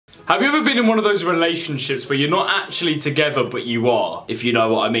Have you ever been in one of those relationships where you're not actually together, but you are, if you know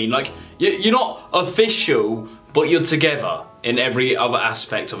what I mean? Like, you're not official, but you're together in every other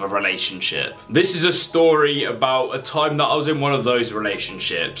aspect of a relationship. This is a story about a time that I was in one of those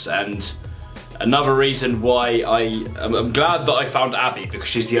relationships, and another reason why I'm glad that I found Abbie, because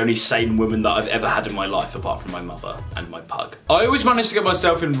she's the only sane woman that I've ever had in my life, apart from my mother and my pug. I always manage to get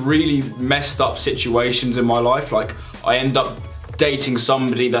myself in really messed up situations in my life. Like, I end up dating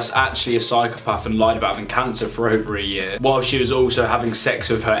somebody that's actually a psychopath and lied about having cancer for over a year, while she was also having sex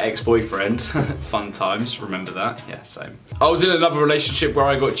with her ex-boyfriend. Fun times, remember that? Yeah, same. I was in another relationship where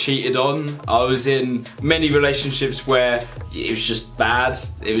I got cheated on. I was in many relationships where it was just bad.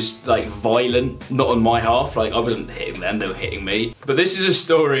 It was like violent, not on my half. Like, I wasn't hitting them, they were hitting me. But this is a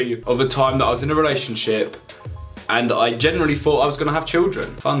story of a time that I was in a relationship and I generally thought I was gonna have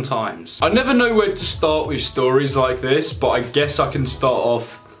children. Fun times. I never know where to start with stories like this, but I guess I can start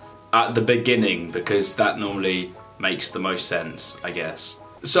off at the beginning because that normally makes the most sense, I guess.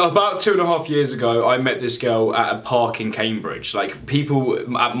 So about 2.5 years ago, I met this girl at a park in Cambridge. Like,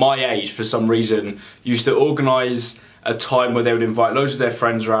 people at my age, for some reason, used to organise a time where they would invite loads of their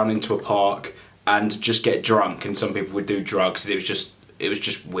friends around into a park and just get drunk, and some people would do drugs, and it was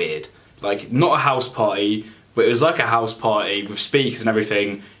just weird. Like, not a house party, but it was like a house party with speakers and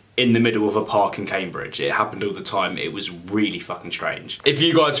everything in the middle of a park in Cambridge. It happened all the time. It was really fucking strange. If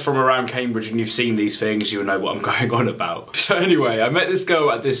you guys are from around Cambridge and you've seen these things, you'll know what I'm going on about. So anyway, I met this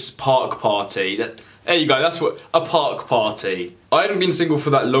girl at this park party. There you go, that's what, a park party. I hadn't been single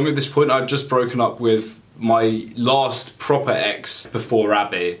for that long at this point. I'd just broken up with my last proper ex before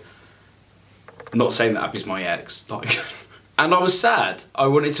Abbie. I'm not saying that Abbie's my ex, like... And I was sad. I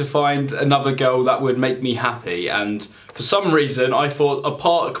wanted to find another girl that would make me happy, and for some reason I thought a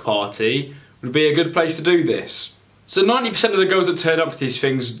park party would be a good place to do this. So 90% of the girls that turn up to these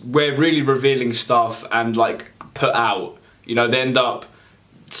things wear really revealing stuff and like put out. You know, they end up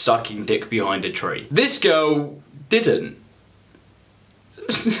sucking dick behind a tree. This girl didn't.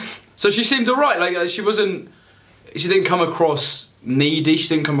 So she seemed alright, like she didn't come across needy, she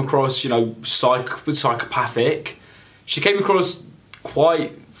didn't come across, you know, psychopathic. She came across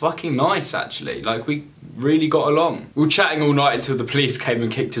quite fucking nice, actually. Like, we really got along. We were chatting all night until the police came and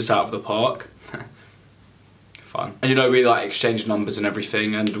kicked us out of the park. Fun. And you know, we like exchanged numbers and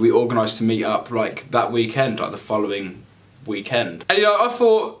everything, and we organised to meet up like that weekend, like the following weekend. And you know, I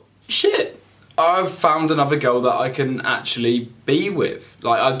thought, shit, I've found another girl that I can actually be with.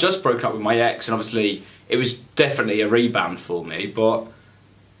 Like, I'd just broken up with my ex, and obviously it was definitely a rebound for me, but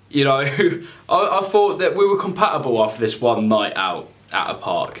you know, I thought that we were compatible after this one night out at a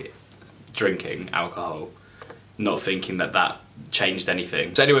park, drinking alcohol, not thinking that that changed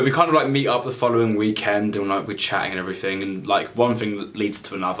anything. So anyway, we kind of like meet up the following weekend, and like we're chatting and everything, and like one thing leads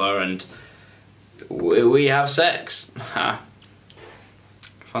to another, and we have sex.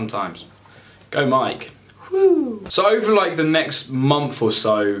 Fun times. Go Mike. Woo. So over like the next month or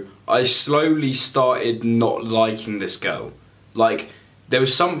so, I slowly started not liking this girl. Like, there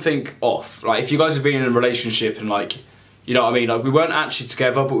was something off. Like, if you guys have been in a relationship and like, you know what I mean? Like, we weren't actually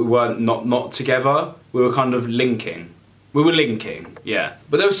together, but we weren't not together. We were kind of linking. We were linking, yeah.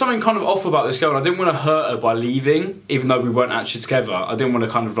 But there was something kind of off about this girl, and I didn't want to hurt her by leaving, even though we weren't actually together. I didn't want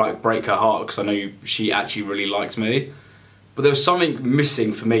to kind of like break her heart, because I know she actually really liked me. But there was something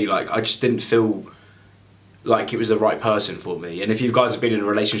missing for me. Like, I just didn't feel like it was the right person for me. And if you guys have been in a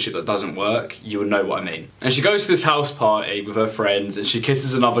relationship that doesn't work, you would know what I mean. And she goes to this house party with her friends and she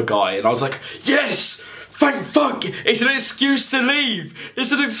kisses another guy, and I was like, yes! Thank fuck! It's an excuse to leave!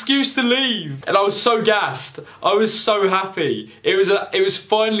 It's an excuse to leave! And I was so gassed. I was so happy. It was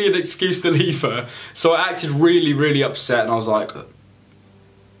finally an excuse to leave her. So I acted really, really upset, and I was like,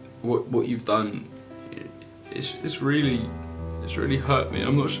 what you've done, it's really hurt me.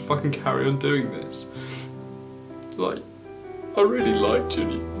 I'm not sure if I can carry on doing this. Like, I really liked you,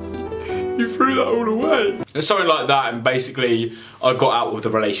 and you threw that all away. And something like that, and basically I got out of the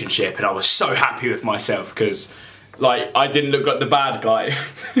relationship, and I was so happy with myself because, like, I didn't look like the bad guy.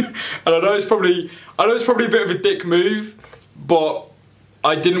 And I know it's probably a bit of a dick move, but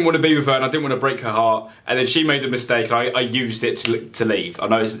I didn't want to be with her, and I didn't want to break her heart. And then she made a mistake, and I used it to leave. I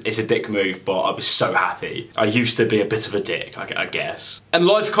know it's a dick move, but I was so happy. I used to be a bit of a dick, I guess. And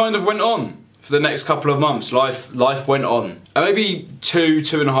life kind of went on. For the next couple of months, life went on. And maybe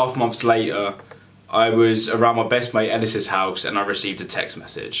 2.5 months later, I was around my best mate Ellis's house, and I received a text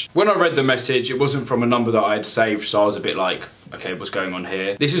message. When I read the message, it wasn't from a number that I had saved, so I was a bit like, okay, what's going on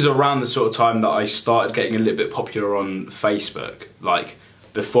here? This is around the sort of time that I started getting a little bit popular on Facebook. Like,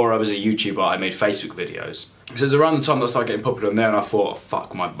 before I was a YouTuber, I made Facebook videos. So it was around the time that I started getting popular on there, and I thought, oh,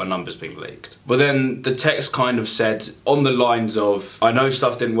 fuck, my number's being leaked. But then the text kind of said, on the lines of, I know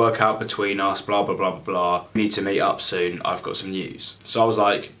stuff didn't work out between us, blah, blah, blah, blah, blah. We need to meet up soon, I've got some news. So I was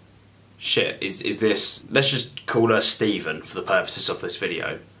like, shit, is this, let's just call her Stephen for the purposes of this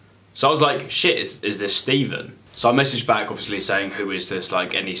video. So I was like, shit, is this Stephen? So I messaged back, obviously saying, who is this,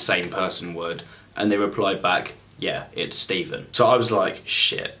 like any sane person would. And they replied back, yeah, it's Stephen. So I was like,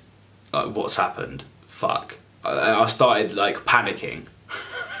 shit, like, what's happened? Fuck. I started like panicking,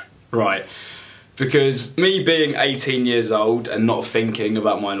 right? Because me being 18 years old and not thinking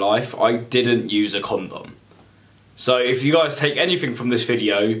about my life, I didn't use a condom. So if you guys take anything from this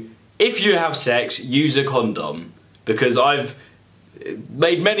video, if you have sex, use a condom. Because I've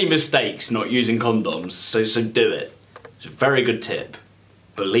made many mistakes not using condoms, so do it. It's a very good tip.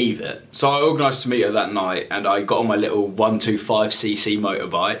 Believe it. So I organised to meet her that night, and I got on my little 125cc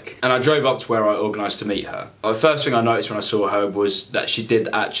motorbike and I drove up to where I organised to meet her. The first thing I noticed when I saw her was that she did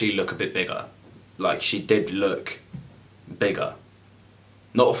actually look a bit bigger. Like, she did look bigger.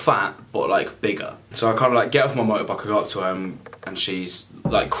 Not fat, but like bigger. So I kind of like get off my motorbike, I go up to her and she's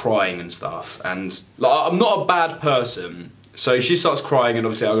like crying and stuff, and like, I'm not a bad person. So she starts crying, and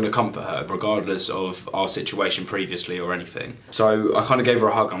obviously I'm going to comfort her regardless of our situation previously or anything. So I kind of gave her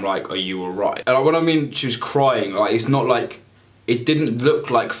a hug. I'm like, are you alright? And when I mean she was crying, like, it's not like, it didn't look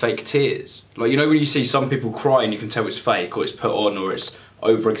like fake tears. Like, you know when you see some people cry and you can tell it's fake or it's put on or it's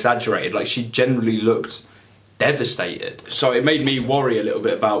over exaggerated, like she generally looked devastated. So it made me worry a little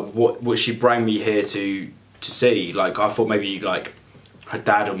bit about what she brought me here to see. Like, I thought maybe like her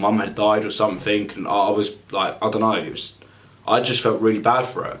dad or mum had died or something, and I was like, I don't know, I just felt really bad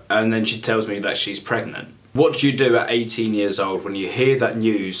for her. And then she tells me that she's pregnant. What do you do at 18 years old when you hear that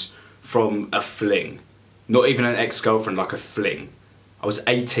news from a fling? Not even an ex-girlfriend, like a fling. I was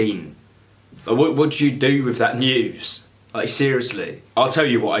 18. What do you do with that news? Like, seriously. I'll tell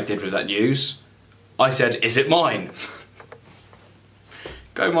you what I did with that news. I said, is it mine?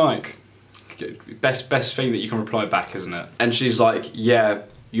 Go Mike. Best thing that you can reply back, isn't it? And she's like, yeah,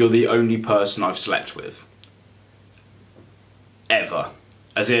 you're the only person I've slept with. Ever.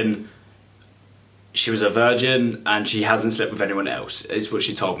 As in, she was a virgin and she hasn't slept with anyone else, is what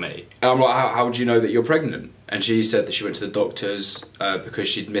she told me. And I'm like, how do you know that you're pregnant? And she said that she went to the doctors because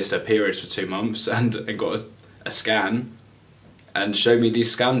she'd missed her periods for 2 months and got a scan, and showed me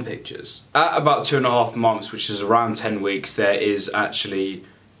these scan pictures. At about 2.5 months, which is around 10 weeks, there is actually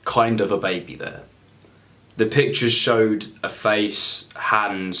kind of a baby there. The pictures showed a face,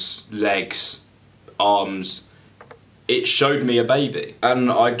 hands, legs, arms. It showed me a baby, and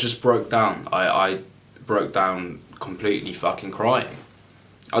I just broke down. I broke down completely fucking crying.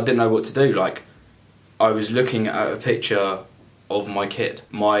 I didn't know what to do. Like, I was looking at a picture of my kid,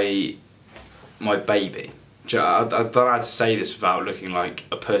 my baby. I don't know how to say this without looking like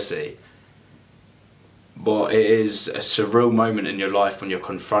a pussy, but it is a surreal moment in your life when you're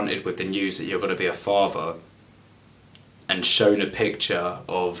confronted with the news that you're going to be a father and shown a picture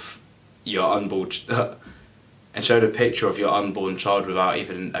of your unborn and showed a picture of your unborn child without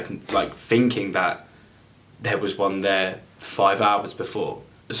even like thinking that there was one there 5 hours before.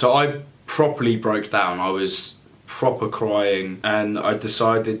 So I properly broke down. I was proper crying, and I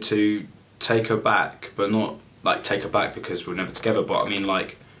decided to take her back, but not like take her back because we're never together, but I mean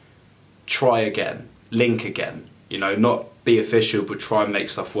like try again, link again, you know, not be official, but try and make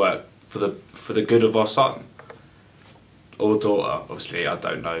stuff work for the good of our son or daughter. Obviously I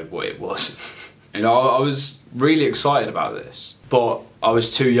don't know what it was. You know, I was really excited about this, but I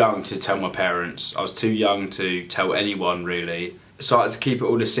was too young to tell my parents. I was too young to tell anyone, really. So I had to keep it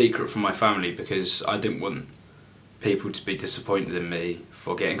all a secret from my family because I didn't want people to be disappointed in me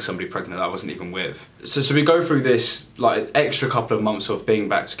for getting somebody pregnant that I wasn't even with. So we go through this like extra couple of months of being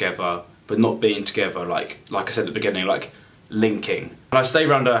back together, but not being together, like I said at the beginning, like linking. And I stay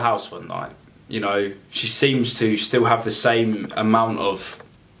around her house one night. You know, she seems to still have the same amount of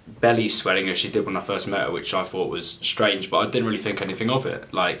belly swelling as she did when I first met her, which I thought was strange, but I didn't really think anything of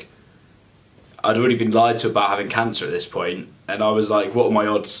it. Like, I'd already been lied to about having cancer at this point, and I was like, what are my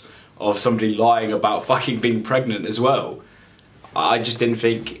odds of somebody lying about fucking being pregnant as well? I just didn't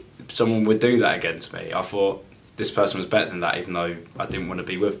think someone would do that against me. I thought this person was better than that, even though I didn't want to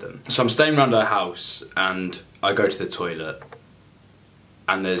be with them. So I'm staying around her house, and I go to the toilet,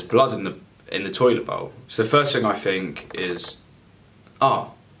 and there's blood in the toilet bowl. So the first thing I think is,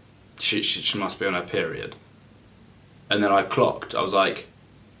 oh, she must be on her period. And then I clocked. I was like,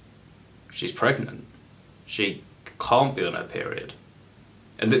 she's pregnant. She can't be on her period.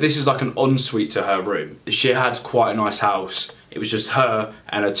 And this is like an ensuite to her room. She had quite a nice house. it was just her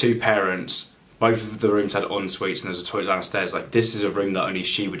and her 2 parents. Both of the rooms had en suites and there's a toilet downstairs. Like, this is a room that only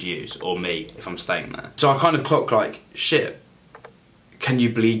she would use, or me, if I'm staying there. So I kind of clocked like, shit, can you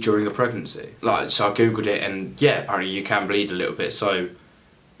bleed during a pregnancy? Like, so I googled it and yeah, apparently you can bleed a little bit. So,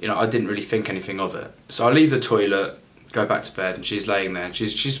 you know, I didn't really think anything of it. So I leave the toilet, go back to bed, and she's laying there and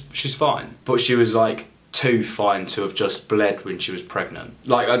she's fine. But she was like too fine to have just bled when she was pregnant.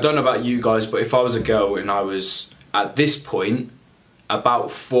 Like, I don't know about you guys, but if I was a girl and I was at this point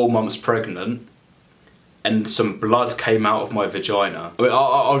about 4 months pregnant and some blood came out of my vagina, I mean,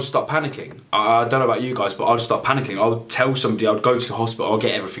 I'll just start panicking. I don't know about you guys, but I'll just start panicking. I would tell somebody, I would go to the hospital, I'll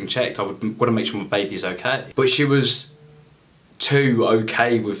get everything checked. I would want to make sure my baby's okay. But she was too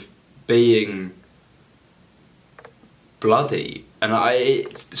okay with being bloody, and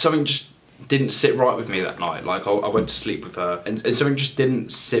something just didn't sit right with me that night. Like, I went to sleep with her and something just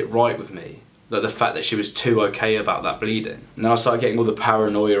didn't sit right with me. Like, the fact that she was too okay about that bleeding. And then I started getting all the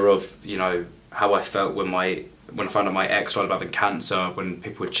paranoia of, you know, how I felt when I found out my ex lied about having cancer, when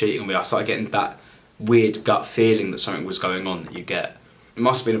people were cheating on me. I started getting that weird gut feeling that something was going on that you get. It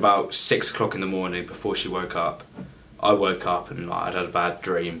must have been about 6 o'clock in the morning before she woke up. I woke up and like, I'd had a bad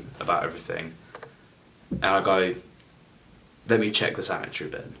dream about everything. And I go, let me check the sanitary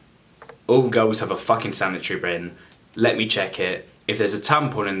bin. All girls have a fucking sanitary bin. Let me check it. If there's a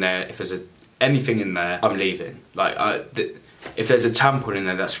tampon in there, if there's anything in there, I'm leaving. Like, if there's a tampon in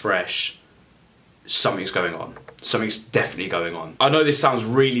there that's fresh, something's going on. Something's definitely going on. I know this sounds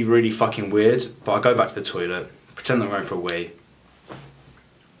really, really fucking weird, but I go back to the toilet, pretend I'm going for a wee,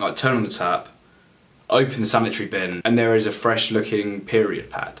 like turn on the tap, open the sanitary bin, and there is a fresh looking period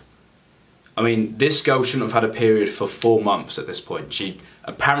pad. I mean, this girl shouldn't have had a period for 4 months at this point. She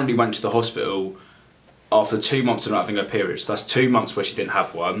apparently went to the hospital after 2 months of not having a period. So that's 2 months where she didn't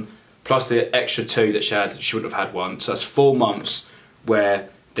have one, plus the extra 2 that she had, she wouldn't have had one. So that's 4 months where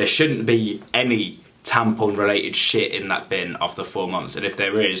there shouldn't be any tampon related shit in that bin after 4 months. And if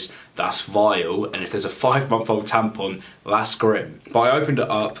there is, that's vile. And if there's a 5-month-old tampon, that's grim. But I opened it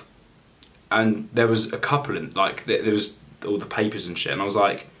up and there was a couple in, like, there was all the papers and shit. And I was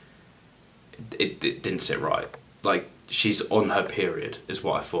like, it didn't sit right. Like, she's on her period, is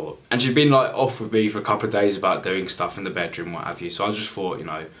what I thought. And she'd been like off with me for a couple of days about doing stuff in the bedroom, what have you. So I just thought, you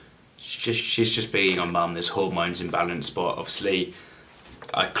know, she's just being a mum, there's hormones imbalanced, but obviously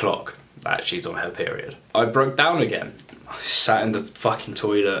I clock that she's on her period. I broke down again. I sat in the fucking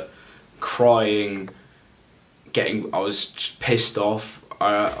toilet, crying, I was just pissed off.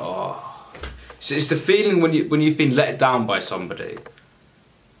 So it's the feeling when you've been let down by somebody.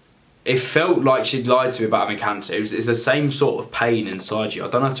 It felt like she'd lied to me about having cancer. It's the same sort of pain inside you. I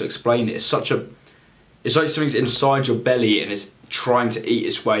don't know how to explain it. It's like something's inside your belly and it's trying to eat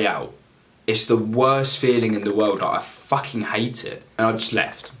its way out. It's the worst feeling in the world. Like, I fucking hate it. And I just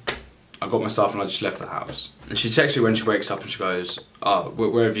left. I got my stuff and I just left the house. And she texts me when she wakes up and she goes, oh,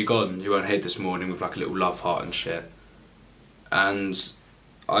 where have you gone? You weren't here this morning, with like a little love heart and shit. And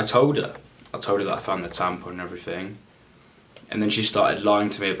I told her that I found the tampon and everything. And then she started lying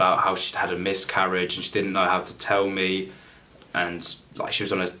to me about how she'd had a miscarriage and she didn't know how to tell me, and like she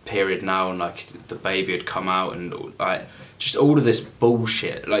was on a period now and like the baby had come out, and like just all of this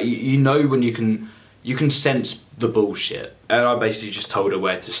bullshit. Like, you know when you can sense the bullshit. And I basically just told her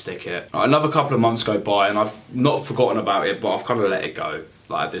where to stick it. Another couple of months go by and I've not forgotten about it, but I've kind of let it go.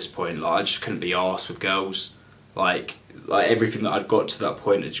 Like, at this point, like, I just couldn't be arsed with girls. Like everything that I'd got to that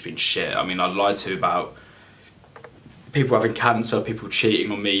point had just been shit. I mean, I'd lied to about people having cancer, people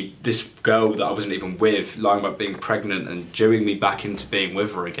cheating on me, this girl that I wasn't even with lying about being pregnant and during me back into being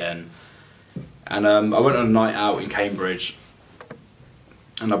with her again. And I went on a night out in Cambridge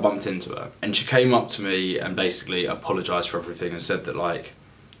and I bumped into her. And she came up to me and basically apologised for everything and said that, like,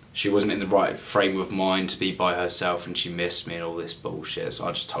 she wasn't in the right frame of mind to be by herself and she missed me and all this bullshit. So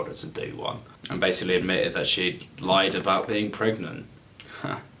I just told her to do one. And basically admitted that she'd lied about being pregnant.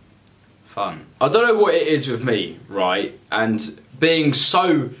 Fun. I don't know what it is with me, right? And being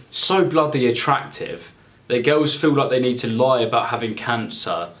so bloody attractive that girls feel like they need to lie about having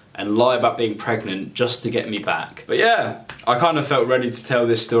cancer and lie about being pregnant just to get me back. But yeah, I kind of felt ready to tell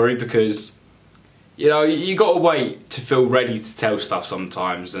this story because, you know, you gotta wait to feel ready to tell stuff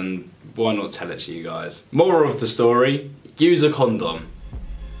sometimes, and why not tell it to you guys? Moral of the story, use a condom.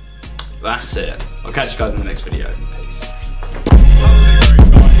 That's it. I'll catch you guys in the next video. Peace.